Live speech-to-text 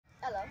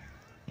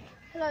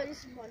Hello, this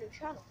is my new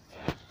channel.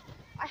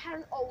 I had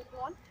an old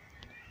one,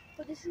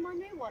 but this is my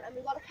new one, and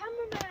we've got a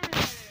cameraman.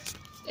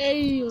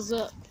 Hey, what's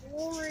up?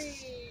 Rory.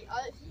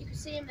 I don't think you can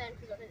see him then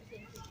because I don't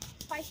think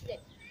he faced it.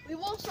 We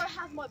also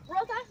have my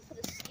brother for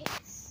the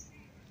skits,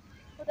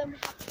 but then we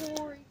have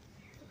Rory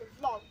for the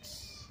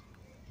vlogs.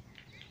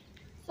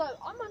 So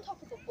I'm on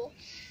top of a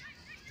bush,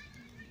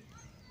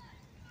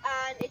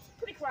 and it's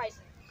pretty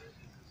crazy.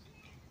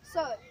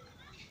 So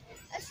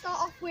let's start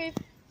off with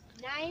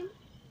name.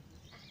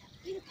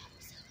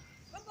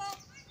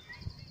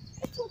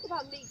 Let's talk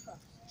about me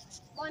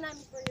first. My name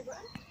is Brenda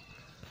Britton,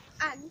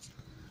 and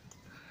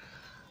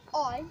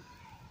I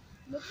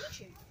love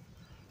YouTube.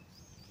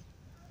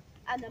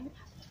 And then we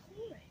have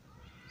Corey.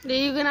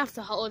 Yeah, you're gonna have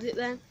to hold it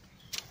then.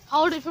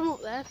 Hold it from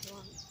up there if you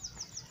want.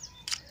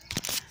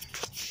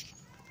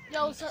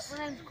 Yo, what's up?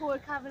 My name's Corey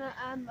Kavanagh,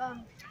 and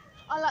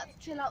I like to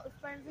chill out with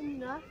friends and, you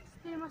know,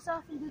 just be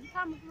myself and do the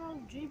camera for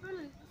all G.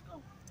 Brilliant. Let's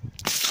go.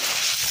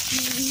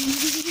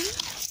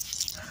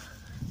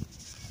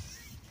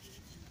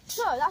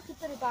 So that's a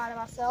bit about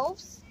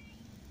ourselves.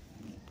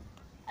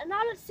 And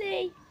now let's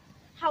see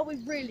how we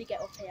really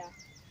get up here.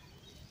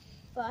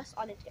 First,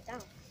 I need to get down.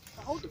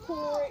 So hold the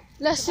Corey.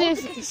 Let's see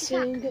if we can see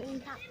him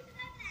getting.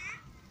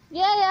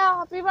 Yeah,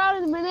 I'll be around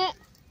in a minute.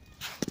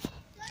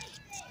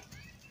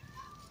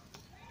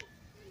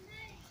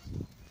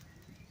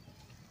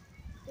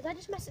 Did I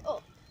just mess it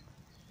up?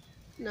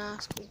 Nah,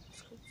 it's cool.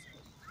 It's cool.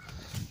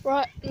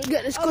 Right, let me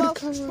get this good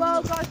camera.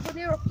 Well, guys, we're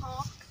near a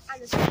park, and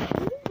there's a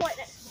school right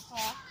next to the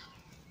park.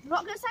 I'm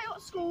not going to say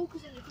what school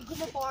because then you can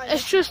come up by it.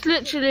 It's just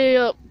literally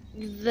up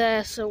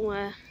there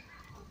somewhere.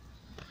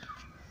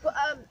 But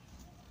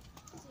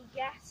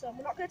yeah, so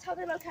we're not going to tell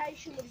the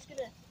location. We're just going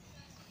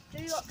to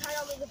do what carry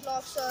on with the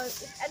vlog. So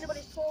if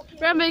anybody's talking,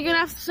 Remember, you're gonna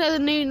have to say the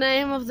new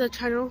name of the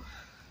channel.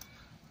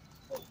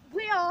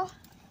 We are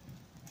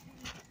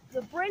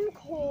the Bryn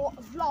Core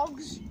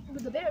Vlogs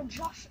with a bit of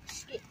Josh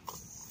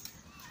skits.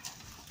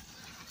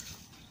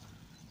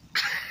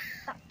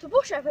 Back to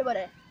bush,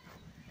 everybody.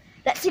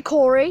 Let's see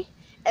Corey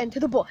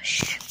enter the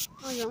bush.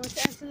 Oh, you want me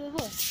to enter the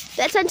bush?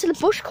 Let's enter the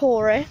bush,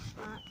 Corey.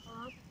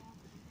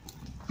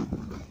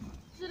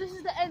 So this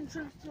is the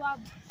entrance to our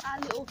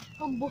little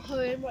humble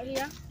home right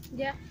here.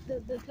 Yeah, the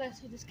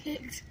place we just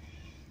kicked.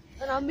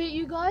 And I'll meet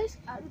you guys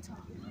at the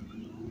top.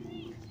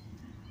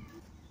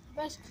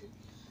 Basically.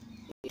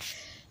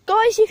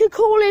 Guys, you could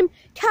call him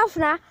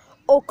Kavanagh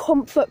or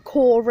Comfort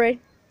Corey.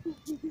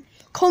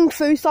 Kung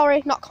Fu,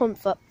 sorry, not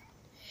Comfort.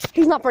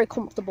 He's not very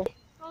comfortable.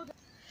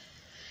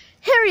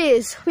 Here he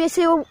is. We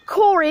see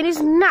Corey in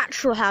his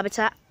natural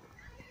habitat.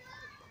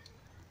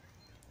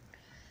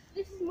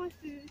 This is my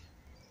food.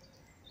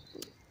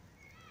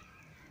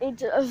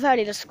 It's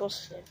very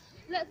disgusting.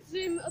 Let's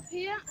zoom up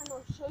here and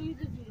I'll show you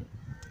the view.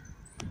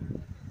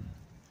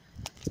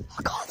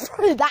 I can't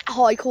throw that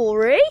high,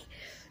 Corey.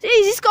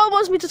 Jeez, this guy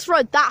wants me to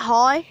throw that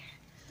high.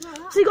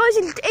 No, See, guys,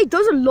 it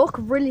doesn't look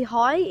really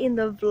high in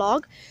the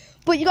vlog,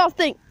 but you gotta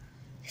think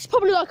it's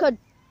probably like a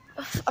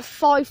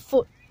 5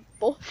 foot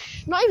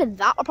bush. Not even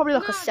that, or probably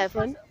like a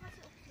 7.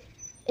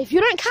 If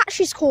you don't catch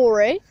this,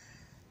 Corey,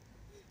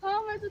 how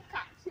am I to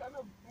catch it on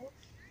a bush?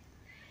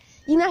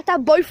 you're gonna have to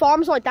have both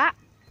arms like that.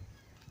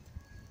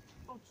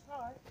 I'll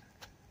try.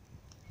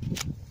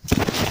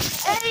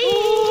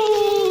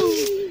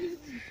 Hey!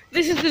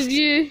 This is the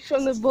view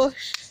from the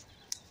bush.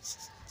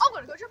 I'm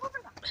gonna go jump over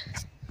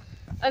that.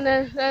 And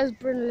then there's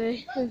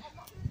Brinley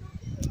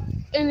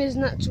in his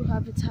natural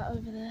habitat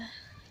over there.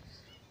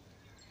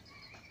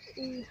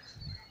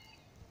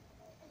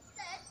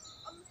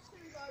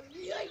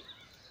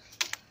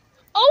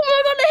 Oh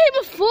my god, I hit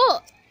my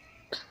foot!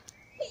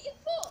 Hit your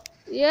foot?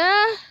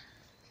 Yeah.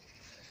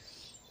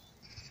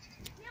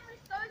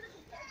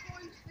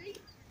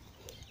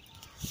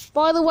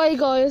 By the way,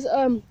 guys,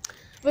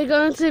 we're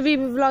going to be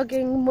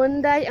vlogging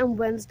Monday and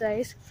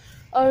Wednesdays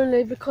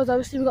only because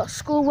obviously we've got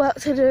school work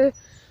to do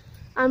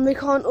and we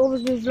can't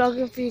always be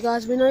vlogging for you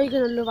guys. We know you're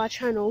going to love our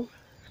channel,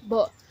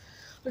 but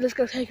we're just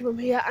going to take it from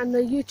here. And the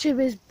YouTube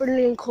is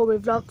Brilliant Corey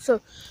Vlog, so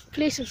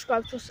please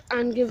subscribe to us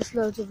and give us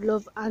loads of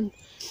love and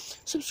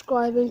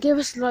subscribe and give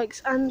us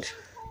likes and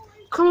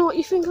comment what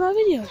you think of our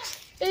videos.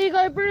 Here you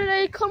go,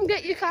 Brilliant, come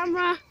get your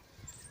camera.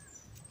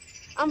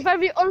 I'm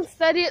very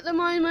unsteady at the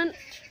moment.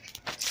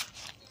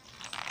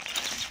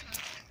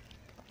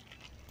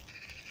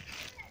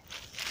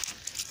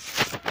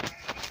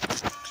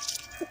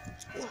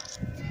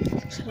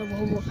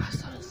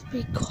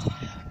 Be quiet.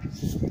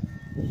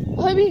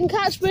 I hope you can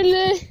catch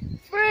Brinley.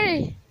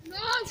 3,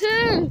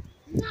 2,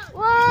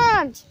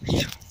 1.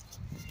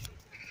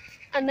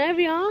 And there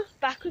we are,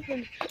 back with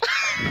him.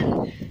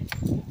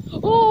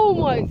 Oh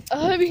my, I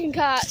hope you can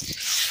catch.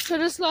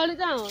 Should I slide it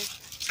down?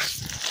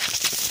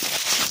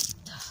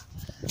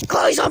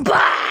 Guys, I'm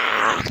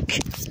back!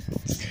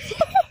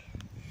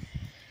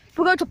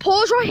 We're going to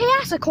pause right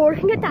here so Corey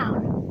can get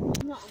down.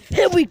 No.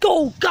 Here we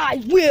go,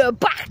 guys. We're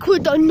back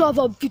with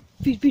another vid.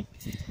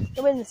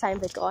 We're in the same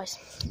vid, guys.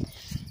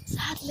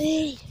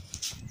 Sadly.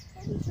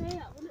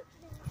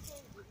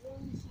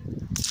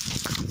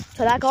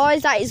 So that,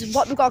 guys, that is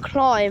what we've got to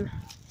climb.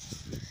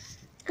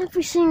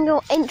 every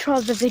single intro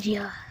of the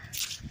video.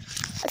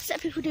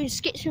 Except people doing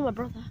skits with my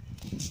brother.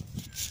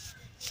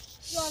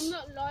 No, I'm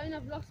not lying,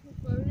 I've lost my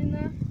phone in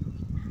there.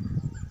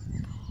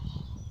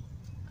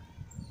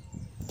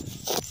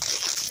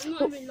 I'm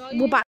not even lying.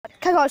 We're back.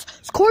 Okay guys,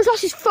 so Corey's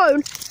lost his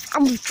phone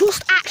and we've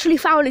just actually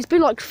found it. It's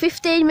been like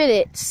 15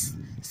 minutes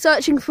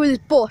searching through this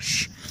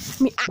bush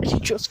and we actually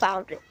just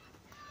found it.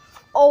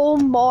 Oh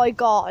my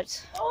god.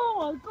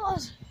 Oh my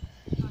god.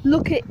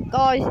 Look it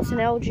guys, it's an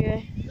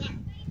LG.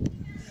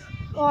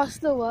 Oh, it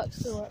still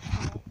works,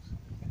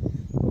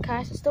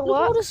 Okay, so it still Look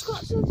works. all the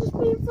scratches I've just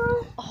been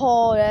through.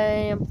 Oh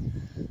damn.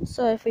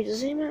 So if we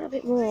just zoom out a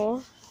bit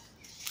more.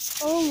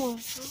 Oh my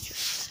god.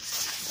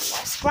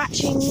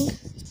 Scratching.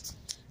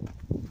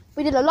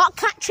 We did a lot of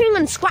catching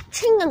and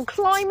scratching and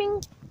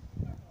climbing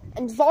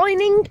and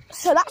vining.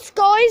 So that's,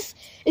 guys,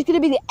 is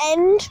going to be the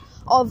end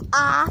of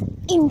our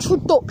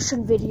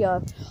introduction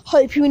video.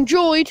 Hope you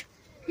enjoyed.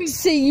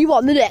 See you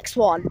on the next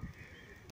one.